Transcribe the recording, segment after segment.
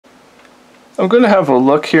I'm going to have a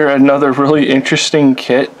look here at another really interesting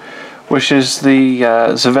kit, which is the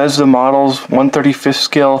Zvezda models 1/35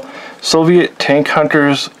 scale Soviet tank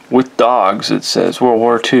hunters with dogs. It says World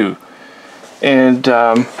War II. And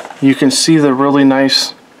you can see the really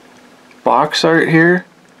nice box art here.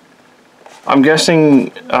 I'm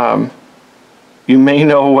guessing you may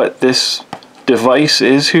know what this device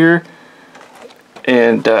is here.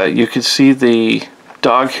 And you can see the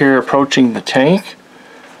dog here approaching the tank.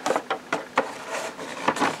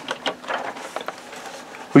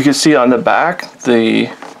 We can see on the back the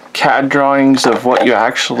CAD drawings of what you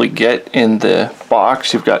actually get in the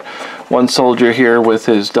box. You've got one soldier here with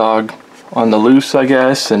his dog on the loose, I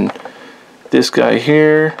guess, and this guy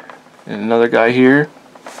here, and another guy here.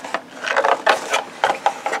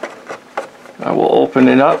 I will open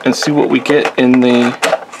it up and see what we get in the,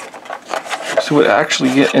 see what I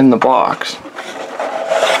actually get in the box.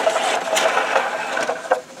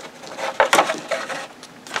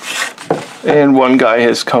 And one guy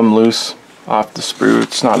has come loose off the sprue.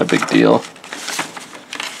 It's not a big deal.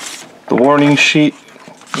 The warning sheet,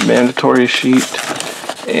 the mandatory sheet,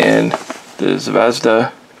 and the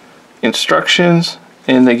Zvezda instructions.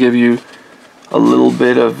 And they give you a little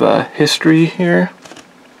bit of history here.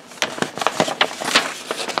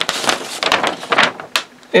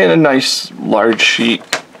 And a nice large sheet.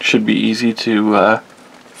 Should be easy to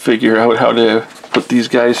figure out how to put these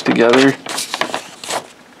guys together.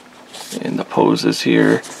 And the poses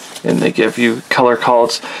here, and they give you color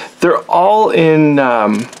calls. They're all in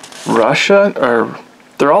Russia, or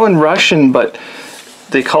they're all in Russian, but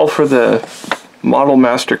they call for the Model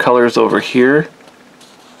Master colors over here.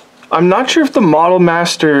 I'm not sure if the Model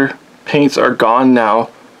Master paints are gone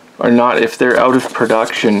now or not, if they're out of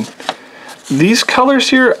production. These colors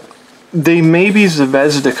here, they may be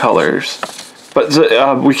Zvezda colors,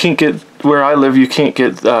 but we can't get, where I live, you can't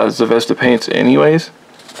get Zvezda paints anyways.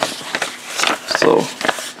 So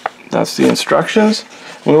that's the instructions.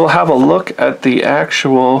 We will have a look at the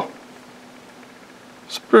actual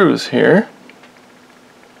sprues here.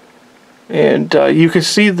 And you can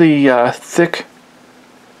see the thick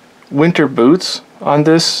winter boots on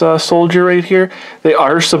this soldier right here. They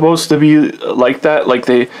are supposed to be like that, like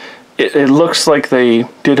it looks like they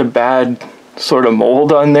did a bad sort of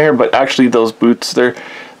mold on there, but actually those boots, they're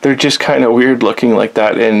just kind of weird looking like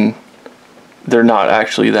that, and they're not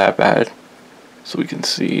actually that bad. So we can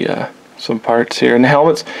see some parts here. In the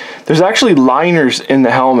helmets, there's actually liners in the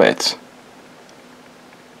helmets,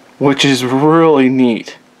 which is really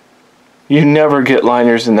neat. You never get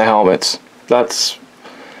liners in the helmets. That's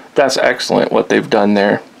excellent what they've done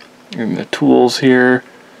there. And the tools here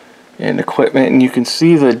and equipment, and you can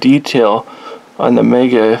see the detail on the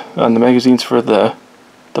magazines for the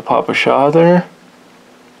Papa Shah there.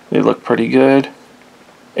 They look pretty good,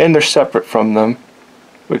 and they're separate from them,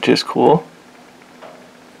 which is cool.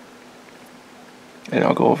 And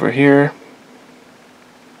I'll go over here.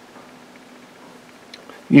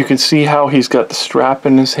 You can see how he's got the strap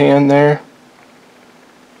in his hand there.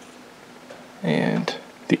 And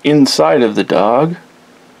the inside of the dog.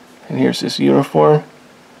 And here's his uniform.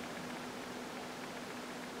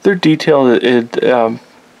 They're detailed,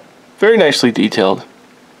 very nicely detailed.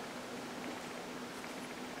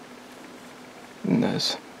 And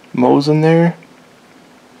there's Mo's in there.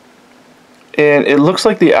 And it looks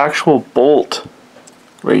like the actual bolt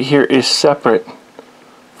right here is separate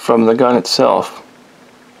from the gun itself.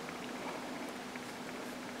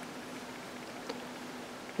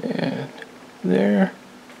 And there.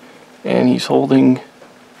 And he's holding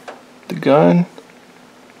the gun.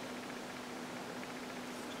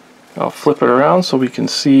 I'll flip it around so we can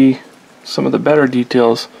see some of the better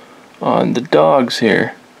details on the dogs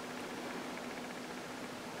here.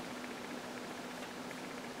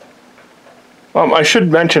 I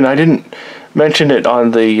should mention, I didn't mention it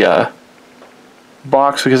on the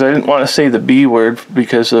box because I didn't want to say the B word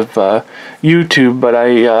because of YouTube, but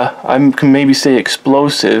I can maybe say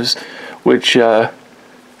explosives, which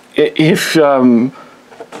if you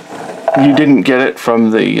didn't get it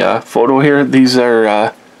from the photo here, these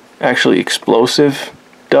are actually explosive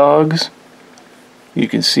dogs. You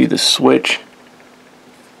can see the switch,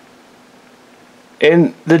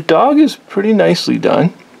 and the dog is pretty nicely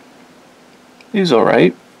done. He's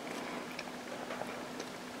alright.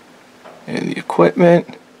 And the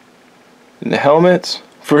equipment and the helmets,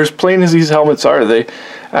 for as plain as these helmets are, they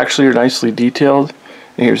actually are nicely detailed.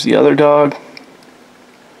 And here's the other dog.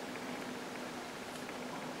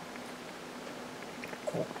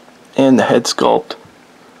 And the head sculpt.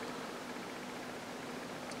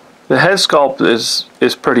 The head sculpt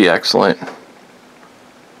is pretty excellent.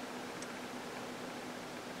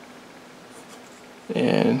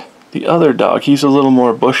 And the other dog, he's a little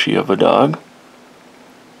more bushy of a dog.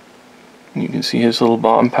 You can see his little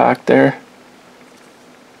bomb pack there.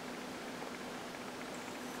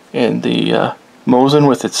 And the Mosin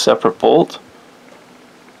with its separate bolt.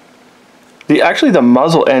 Actually the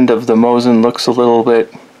muzzle end of the Mosin looks a little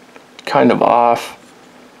bit kind of off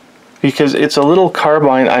because it's a little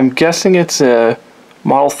carbine. I'm guessing it's a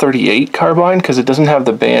Model 38 carbine because it doesn't have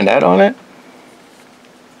the bayonet on it.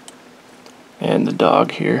 And the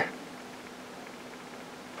dog here.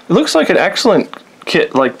 It looks like an excellent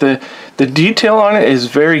kit. Like the detail on it is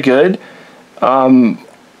very good.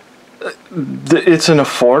 It's an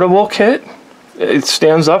affordable kit. It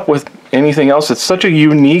stands up with anything else. It's such a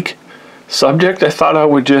unique subject. I thought I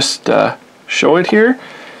would just show it here.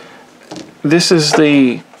 This is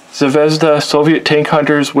the Zvezda Soviet Tank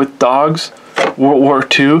Hunters with Dogs, World War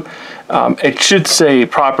II. It should say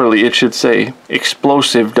properly, it should say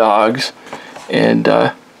explosive dogs. And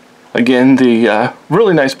again, the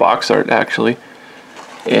really nice box art actually.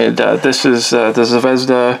 And this is the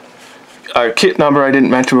Zvezda kit number I didn't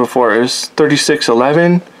mention before is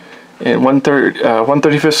 3611 and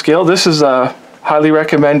 1/35 scale. This is a highly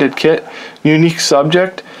recommended kit, unique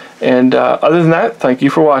subject. And other than that, thank you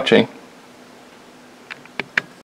for watching.